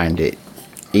 I found it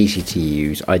easy to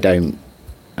use. I don't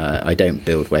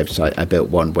build website. I built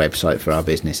one website for our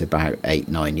business about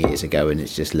 8-9 years ago, and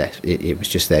it's just left. It was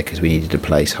just there because we needed a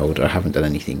placeholder. I haven't done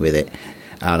anything with it,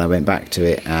 and I went back to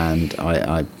it, and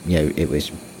I it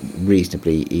was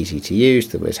reasonably easy to use.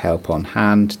 There was help on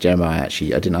hand. Jeremiah,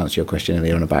 actually, I didn't answer your question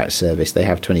earlier on about service. They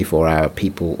have 24-hour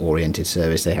people-oriented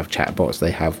service. They have chatbots.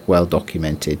 They have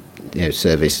well-documented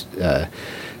service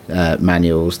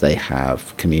manuals. They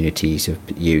have communities of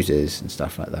users and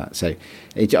stuff like that. So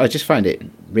I just find it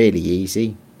really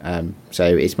easy. So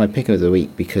it's my pick of the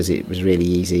week because it was really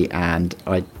easy, and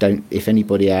if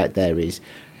anybody out there is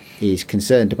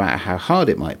concerned about how hard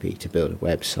it might be to build a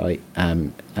website,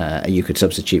 you could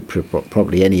substitute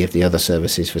probably any of the other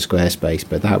services for Squarespace,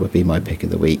 but that would be my pick of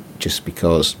the week just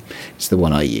because it's the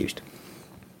one I used.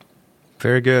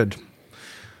 Very good.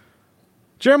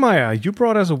 Jeremiah, you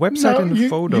brought us a website and a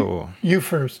photo. You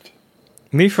first.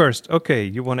 Me first. Okay,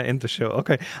 you want to end the show.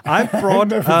 Okay. I've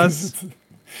brought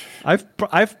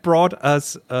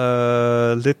us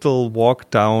a little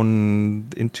walk down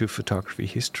into photography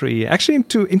history, actually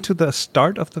into the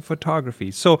start of the photography.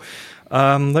 So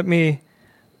let me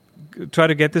try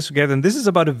to get this together. And this is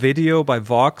about a video by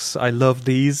Vox. I love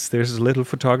these. There's a little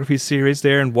photography series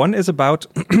there, and one is about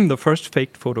the first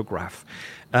faked photograph.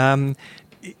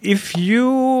 If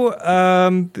you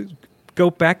go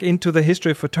back into the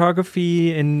history of photography,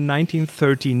 in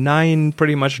 1939,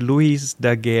 pretty much Louis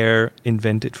Daguerre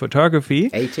invented photography.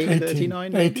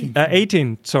 1839.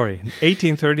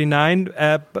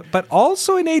 But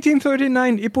also in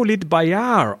 1839, Hippolyte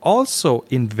Bayard also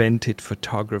invented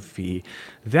photography.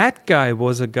 That guy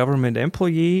was a government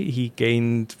employee. He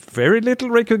gained very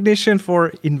little recognition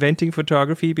for inventing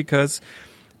photography because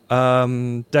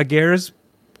Daguerre's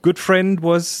good friend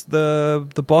was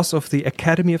the boss of the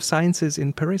Academy of Sciences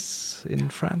in Paris, in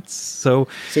France. So,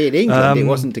 see, in England, it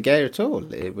wasn't Daguerre at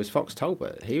all. It was Fox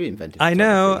Talbot. He invented photography.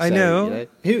 I know.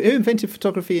 Who invented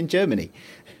photography in Germany?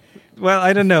 Well,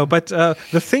 I don't know. But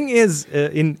the thing is,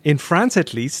 in France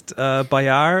at least,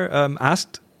 Bayard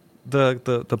asked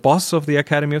the boss of the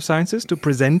Academy of Sciences to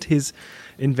present his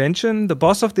invention. The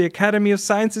boss of the Academy of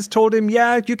Sciences told him,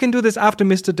 yeah, you can do this after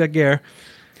Mr. Daguerre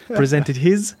presented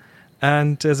his.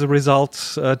 And as a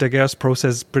result, Daguerre's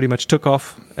process pretty much took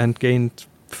off and gained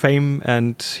fame,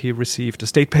 and he received a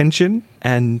state pension.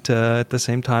 And at the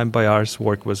same time, Bayard's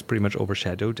work was pretty much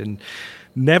overshadowed and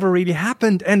never really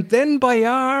happened. And then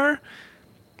Bayard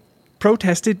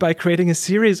protested by creating a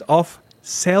series of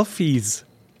selfies,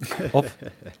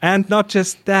 and not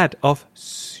just that, of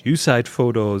suicide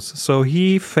photos. So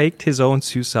he faked his own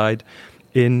suicide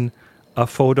in a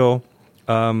photo.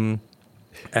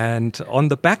 And on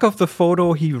the back of the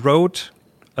photo, he wrote,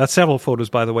 several photos,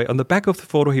 by the way. On the back of the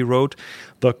photo, he wrote,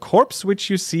 "The corpse which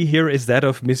you see here is that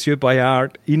of Monsieur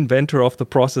Bayard, inventor of the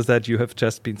process that you have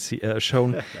just been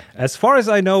shown. As far as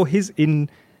I know, his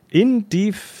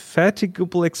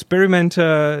indefatigable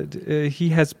experimenter, he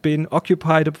has been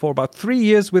occupied for about 3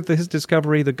 years with his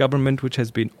discovery. The government, which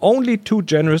has been only too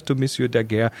generous to Monsieur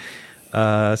Daguerre,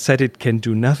 said it can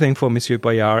do nothing for Monsieur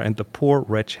Bayard, and the poor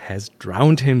wretch has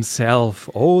drowned himself.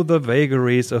 Oh, the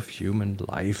vagaries of human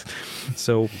life."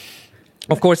 So,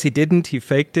 of course, he didn't. He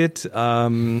faked it,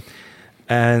 and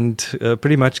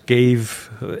pretty much gave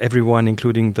everyone,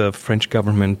 including the French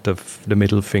government, the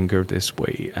middle finger this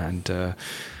way. And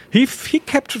he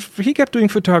kept doing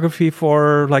photography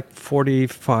for like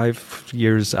 45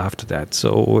 years after that.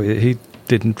 So he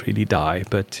didn't really die,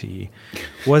 but he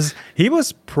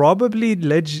was probably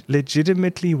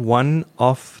legitimately one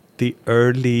of the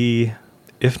early,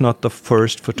 if not the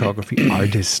first, photography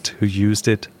artist who used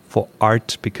it for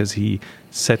art, because he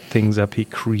set things up. He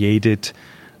created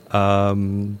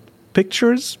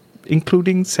pictures,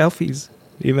 including selfies,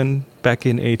 even back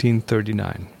in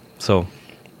 1839. So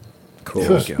cool.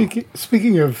 So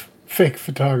speaking of fake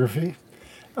photography,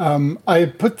 I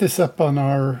put this up on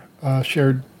our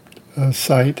shared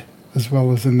site as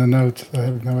well as in the notes. I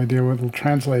have no idea what it'll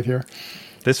translate here.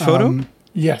 This photo?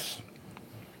 Yes.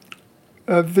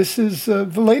 This is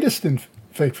the latest in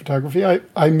fake photography.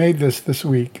 I made this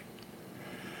week.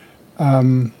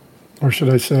 Or should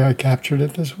I say I captured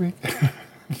it this week?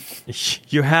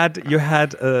 You had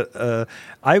if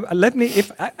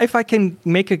I can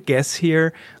make a guess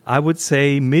here, I would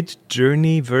say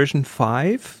Mid-Journey version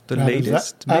 5, the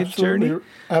latest Mid-Journey.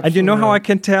 And you know how I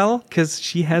can tell? Because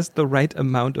she has the right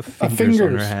amount of fingers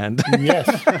on her hand. Yes.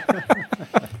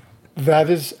 That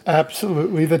is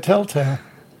absolutely the telltale.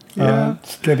 Yeah.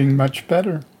 It's getting much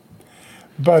better.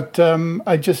 But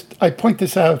I point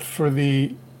this out for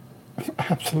the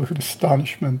absolute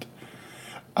astonishment.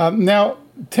 Now,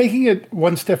 taking it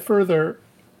one step further,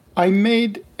 I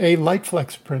made a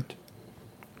Lightflex print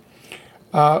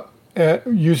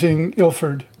using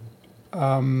Ilford.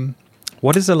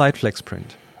 What is a Lightflex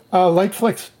print?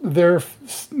 Lightflex, there are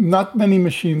not many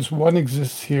machines. One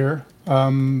exists here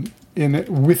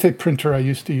with a printer I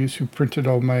used to use who printed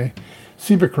all my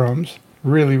Ciberchromes.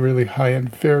 Really, really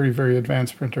high-end, very, very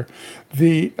advanced printer.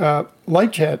 The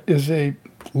LightJet is a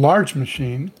large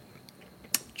machine.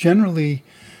 Generally,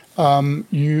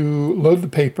 you load the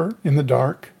paper in the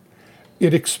dark.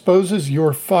 It exposes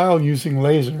your file using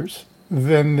lasers.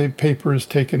 Then the paper is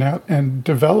taken out and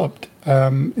developed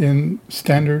in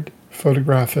standard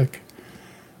photographic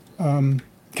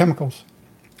chemicals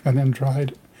and then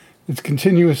dried. It's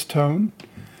continuous tone.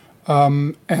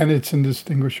 And it's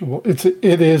indistinguishable. It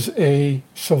is a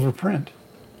silver print.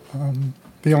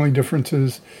 The only difference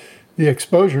is the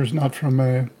exposure is not from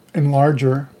a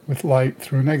enlarger with light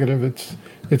through a negative. It's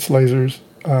lasers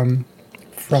from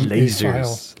a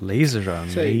file. Lasers are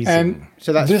amazing. And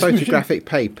so that's photographic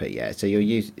paper, yeah. So you're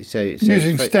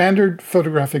using standard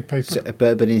photographic paper. So,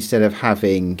 but instead of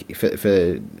having,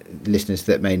 for listeners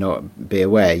that may not be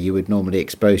aware, you would normally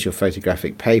expose your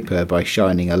photographic paper by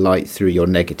shining a light through your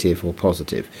negative or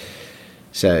positive.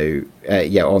 So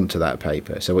onto that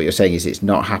paper. So what you're saying is it's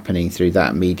not happening through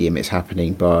that medium. It's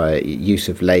happening by use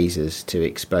of lasers to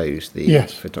expose the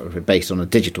photography based on a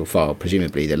digital file.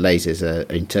 Presumably, the lasers are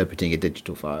interpreting a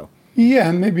digital file. Yeah,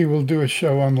 and maybe we'll do a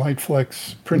show on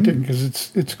Lightflex printing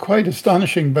because it's quite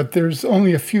astonishing. But there's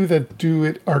only a few that do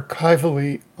it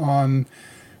archivally on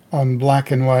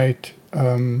black and white,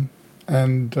 and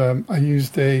I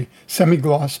used a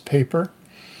semi-gloss paper,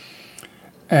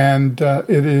 and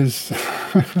it is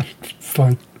it's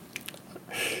like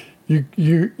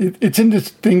it's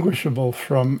indistinguishable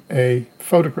from a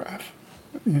photograph.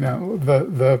 You know,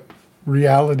 the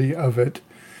reality of it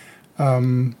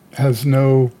has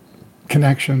no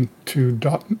connection to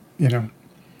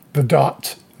the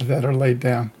dots that are laid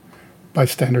down by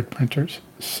standard printers.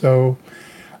 So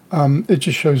it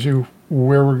just shows you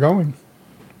where we're going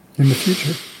in the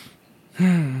future.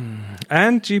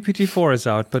 And GPT-4 is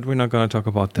out, but we're not going to talk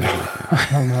about that. I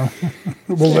don't know.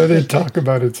 We'll let it talk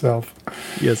about itself.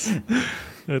 Yes,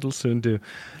 it'll soon do.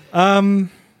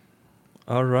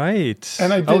 All right.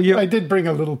 And I did bring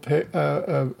a little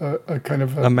a kind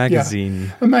of a magazine.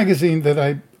 Yeah, a magazine that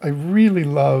I really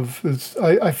love.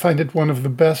 I find it one of the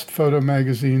best photo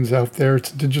magazines out there.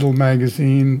 It's a digital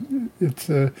magazine. It's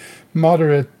a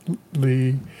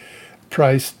moderately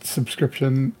priced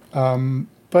subscription.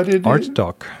 But it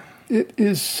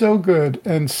is so good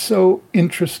and so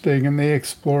interesting, and they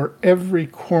explore every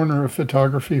corner of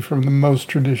photography from the most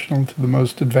traditional to the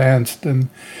most advanced. And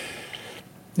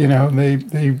you know, they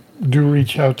do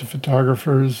reach out to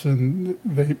photographers, and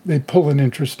they pull in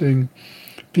interesting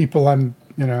people. I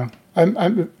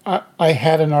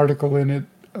had an article in it.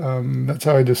 That's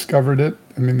how I discovered it.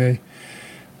 I mean, they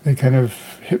kind of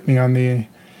hit me on the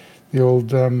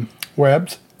old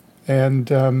webs, and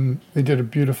they did a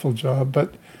beautiful job.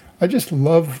 But I just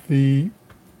love the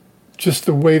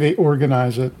way they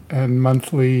organize it and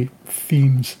monthly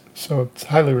themes. So it's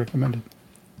highly recommended.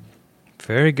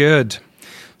 Very good.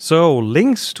 So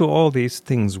links to all these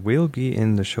things will be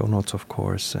in the show notes, of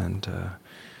course. And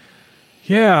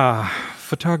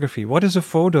photography. What is a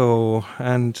photo?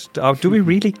 And do we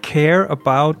really care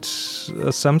about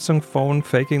a Samsung phone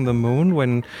faking the moon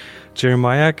when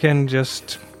Jeremiah can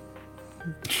just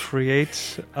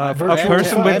create a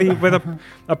person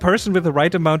with the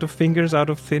right amount of fingers out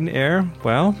of thin air?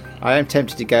 Well, I am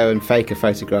tempted to go and fake a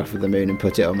photograph of the moon and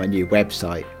put it on my new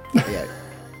website. Yeah.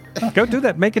 Go do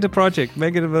that. Make it a project.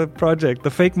 The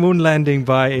fake moon landing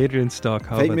by Adrian Stock.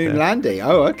 Fake moon landing.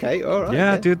 Oh, okay. All right.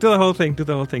 Yeah, do the whole thing.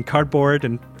 Cardboard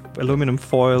and aluminum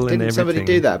foil and everything. Didn't somebody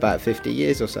do that about 50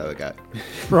 years or so ago?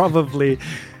 Probably.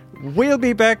 We'll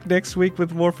be back next week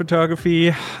with more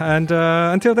photography. And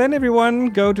until then,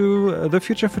 everyone, go to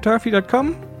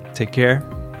thefuturephotography.com. Take care.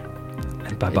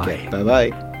 And bye-bye. Okay,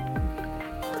 bye-bye.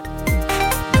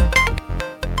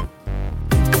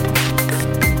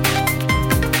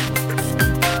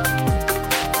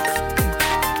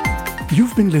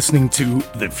 You've been listening to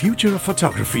The Future of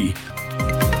Photography.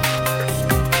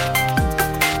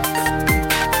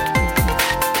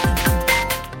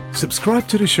 Subscribe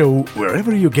to the show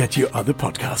wherever you get your other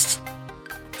podcasts.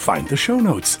 Find the show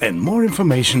notes and more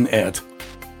information at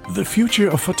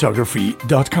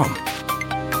thefutureofphotography.com.